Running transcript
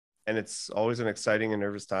and it's always an exciting and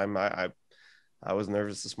nervous time. I was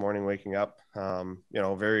nervous this morning waking up,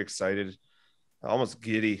 very excited, almost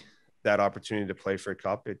giddy, that opportunity to play for a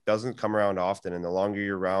cup. It doesn't come around often. And the longer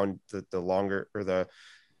you're around, the longer, or the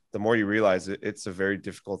more you realize it's a very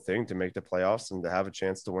difficult thing to make the playoffs and to have a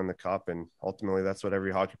chance to win the cup. And ultimately that's what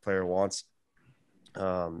every hockey player wants.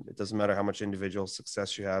 It doesn't matter how much individual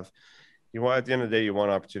success you have. You want, at the end of the day, you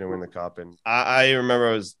want an opportunity to win the cup. And I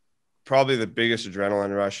remember it was probably the biggest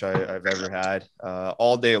adrenaline rush I've ever had,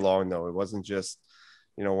 all day long, though. It wasn't just,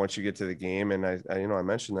 once you get to the game. And I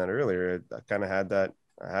mentioned that earlier. I kind of had that.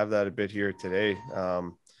 I have that a bit here today,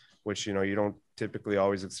 which, you don't typically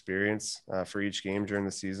always experience for each game during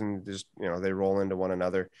the season. Just, they roll into one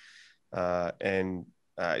another. I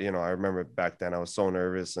remember back then I was so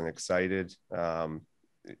nervous and excited.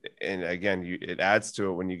 And again, it adds to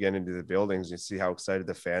it when you get into the buildings. You see how excited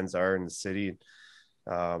the fans are in the city.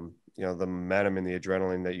 The momentum and the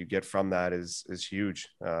adrenaline that you get from that is huge.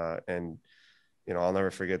 I'll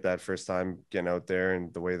never forget that first time getting out there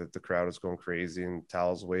and the way that the crowd was going crazy and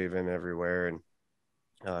towels waving everywhere, and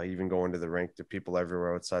even going to the rink, to people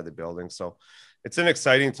everywhere outside the building. So it's an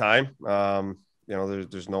exciting time.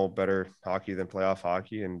 There's no better hockey than playoff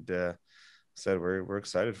hockey, and we're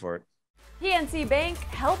excited for it. PNC Bank,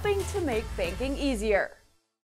 helping to make banking easier.